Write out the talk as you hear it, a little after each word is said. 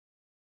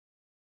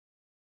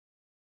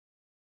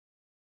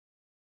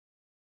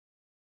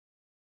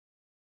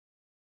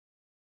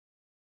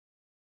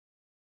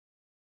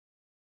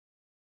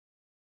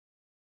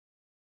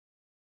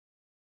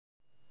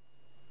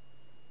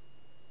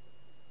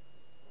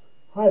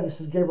Hi,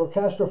 this is Gabriel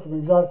Castro from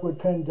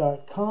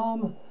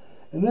exoticwoodpen.com.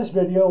 In this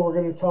video, we're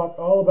going to talk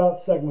all about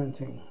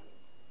segmenting.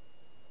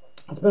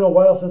 It's been a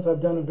while since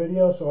I've done a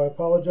video, so I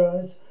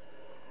apologize.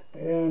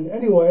 And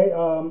anyway,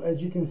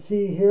 as you can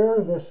see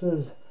here, this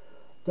is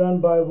done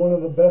by one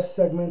of the best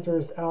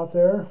segmenters out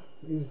there.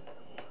 His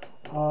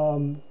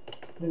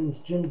name's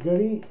Jim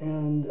Goody,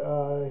 and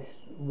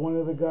one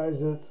of the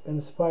guys that's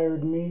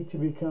inspired me to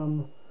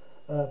become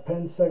a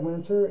pen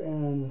segmenter.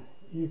 And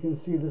you can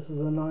see this is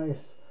a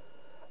nice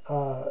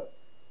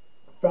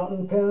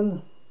fountain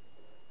pen,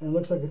 and it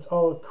looks like it's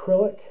all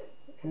acrylic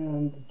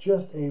and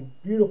just a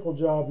beautiful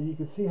job. You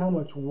can see how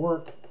much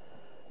work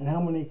and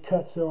how many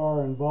cuts there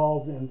are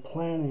involved in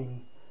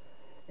planning.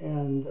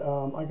 And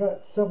I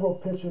got several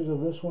pictures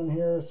of this one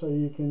here so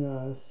you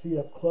can see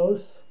up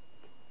close.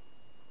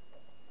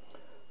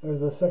 There's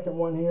the second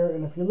one here,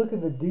 and if you look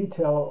at the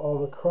detail, all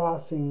the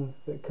crossing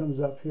that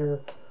comes up here,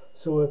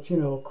 so it's, you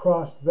know,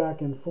 crossed back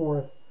and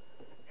forth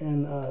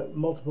in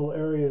multiple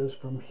areas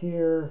from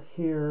here,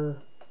 here,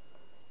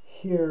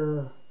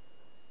 here,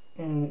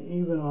 and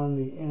even on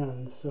the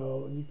end.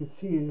 So you can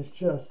see it's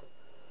just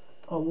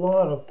a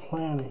lot of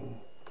planning,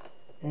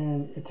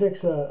 and it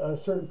takes a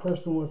certain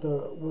person with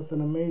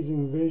an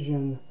amazing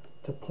vision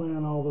to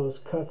plan all those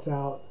cuts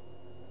out,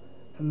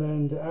 and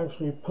then to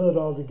actually put it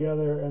all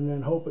together and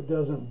then hope it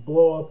doesn't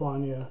blow up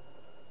on you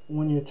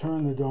when you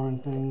turn the darn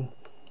thing.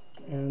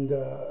 And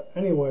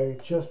anyway,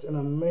 just an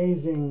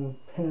amazing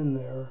pen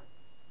there.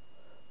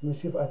 Let me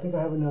see if I think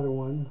I have another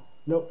one.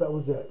 Nope, that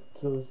was it.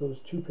 So those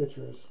two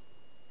pictures.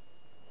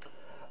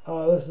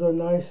 This is a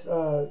nice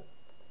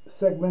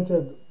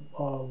segmented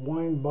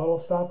wine bottle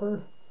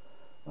stopper.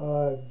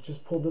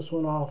 Just pulled this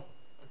one off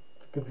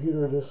the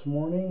computer this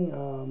morning,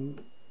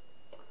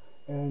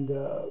 and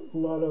a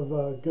lot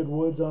of good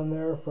woods on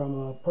there,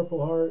 from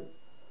Purple Heart,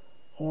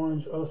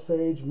 Orange,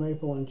 Osage,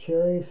 Maple, and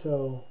Cherry.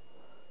 So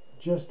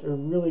just a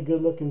really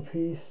good looking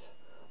piece.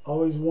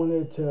 Always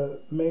wanted to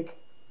make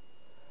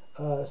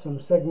some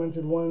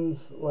segmented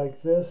ones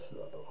like this.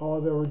 All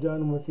I've ever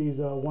done with these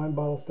wine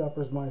bottle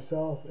stoppers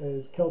myself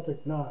is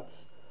Celtic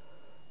knots,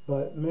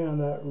 but man,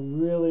 that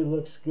really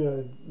looks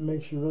good.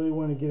 Makes you really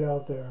want to get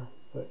out there.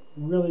 But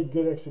really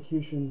good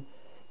execution.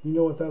 You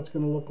know what that's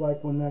going to look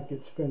like when that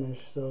gets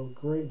finished. So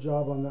great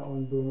job on that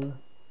one, Boomer.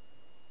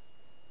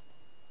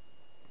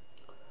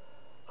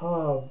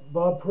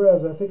 Bob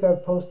Perez, I think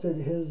I've posted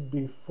his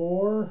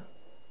before.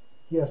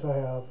 Yes, I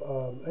have.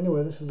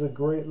 Anyway, this is a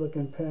great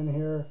looking pen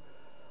here.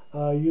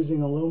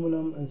 Using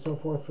aluminum and so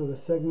forth for the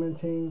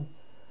segmenting.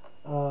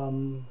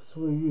 So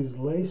we use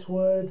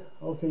lacewood.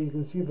 Okay, you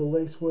can see the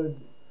lacewood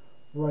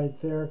right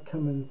there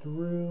coming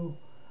through.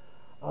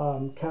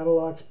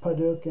 Cadillacs,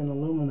 Paduk, and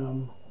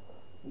aluminum.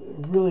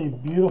 Really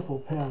beautiful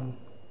pen.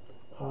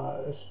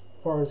 As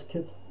far as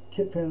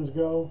kit pens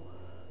go,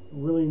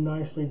 really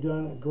nicely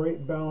done.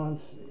 Great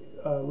balance.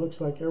 Looks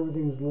like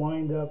everything's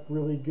lined up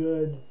really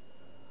good.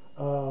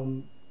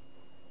 You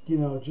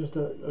know, just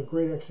a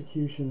great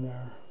execution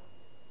there.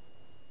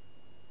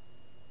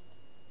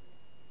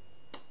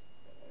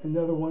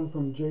 Another one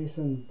from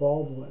Jason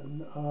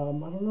Baldwin. I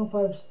don't know if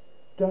I've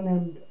done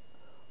him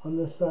on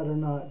this side or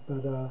not,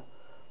 but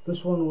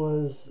this one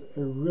was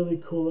a really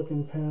cool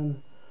looking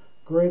pen.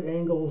 Great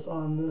angles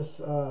on this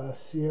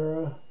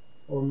Sierra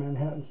or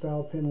Manhattan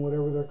style pen,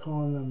 whatever they're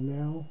calling them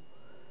now,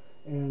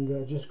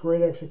 and just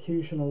great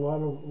execution. A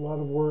lot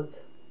of work.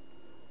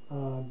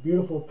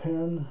 Beautiful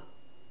pen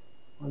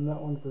on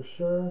that one for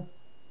sure.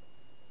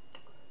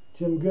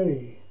 Jim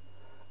Goody.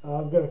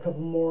 I've got a couple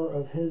more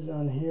of his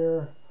on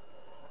here.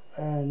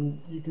 And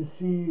you can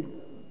see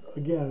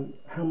again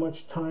how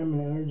much time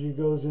and energy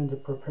goes into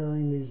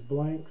preparing these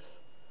blanks.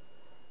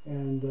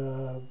 And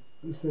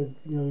he said,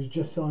 you know, he's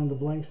just selling the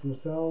blanks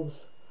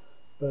themselves.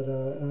 But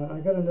I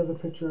got another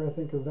picture, I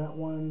think, of that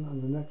one on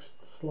the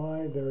next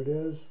slide. There it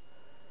is.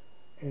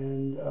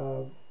 And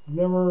I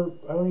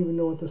don't even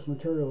know what this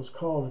material is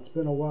called. It's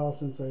been a while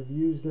since I've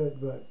used it,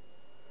 but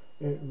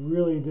it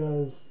really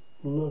does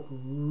look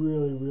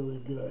really, really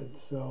good.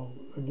 So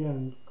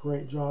again,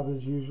 great job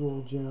as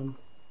usual, Jim.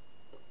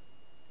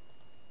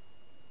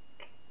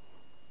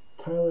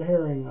 Tyler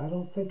Herring, I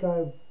don't think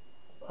I've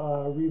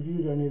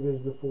reviewed any of his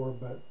before,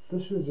 but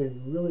this was a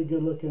really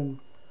good looking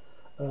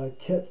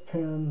kit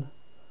pen.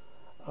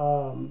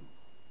 I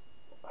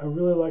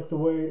really like the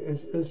way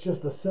it's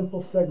just a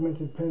simple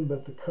segmented pen,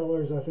 but the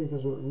colors, I think,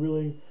 is what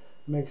really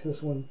makes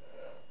this one,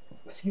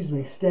 excuse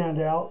me,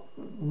 stand out.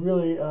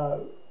 Really,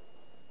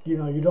 you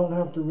know, you don't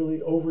have to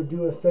really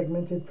overdo a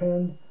segmented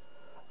pen.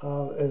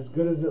 As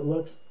good as it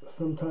looks,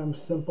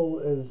 sometimes simple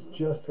is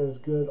just as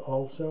good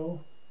also.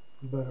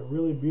 But a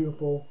really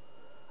beautiful,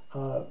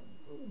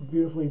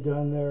 beautifully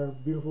done there,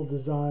 beautiful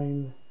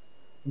design,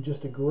 and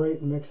just a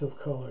great mix of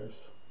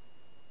colors.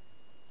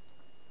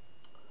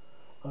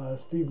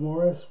 Steve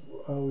Morris,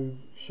 we've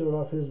showed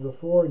off his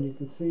before, and you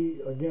can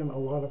see again a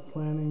lot of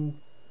planning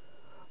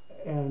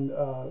and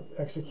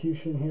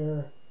execution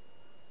here,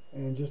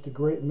 and just a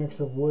great mix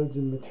of woods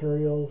and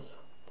materials.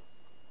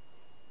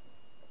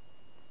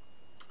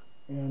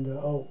 And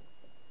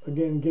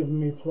again, giving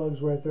me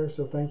plugs right there,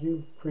 so thank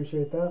you,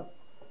 appreciate that.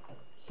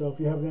 So if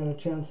you haven't had a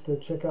chance to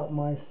check out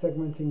my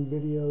segmenting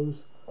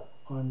videos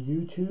on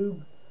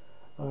YouTube,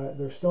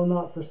 they're still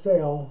not for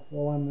sale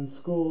while I'm in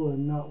school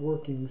and not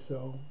working.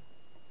 So,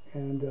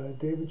 and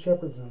David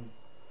Shepherdson,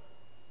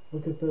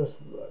 look at this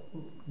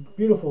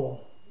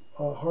beautiful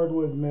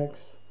hardwood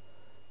mix.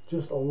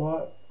 Just a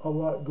lot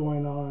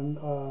going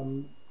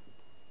on.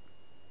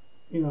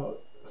 You know,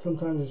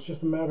 sometimes it's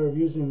just a matter of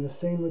using the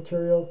same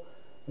material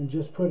and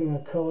just putting a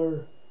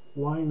color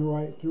line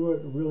right through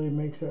it. Really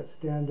makes that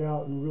stand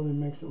out and really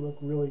makes it look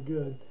really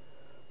good.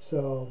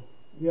 So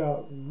yeah,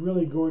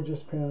 really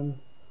gorgeous pen,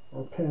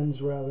 or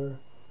pens rather.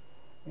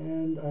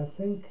 And I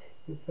think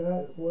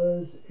that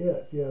was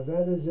it. Yeah,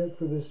 that is it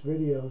for this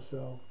video.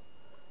 So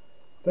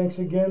thanks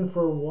again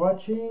for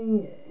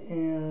watching,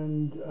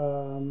 and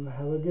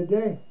have a good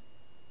day.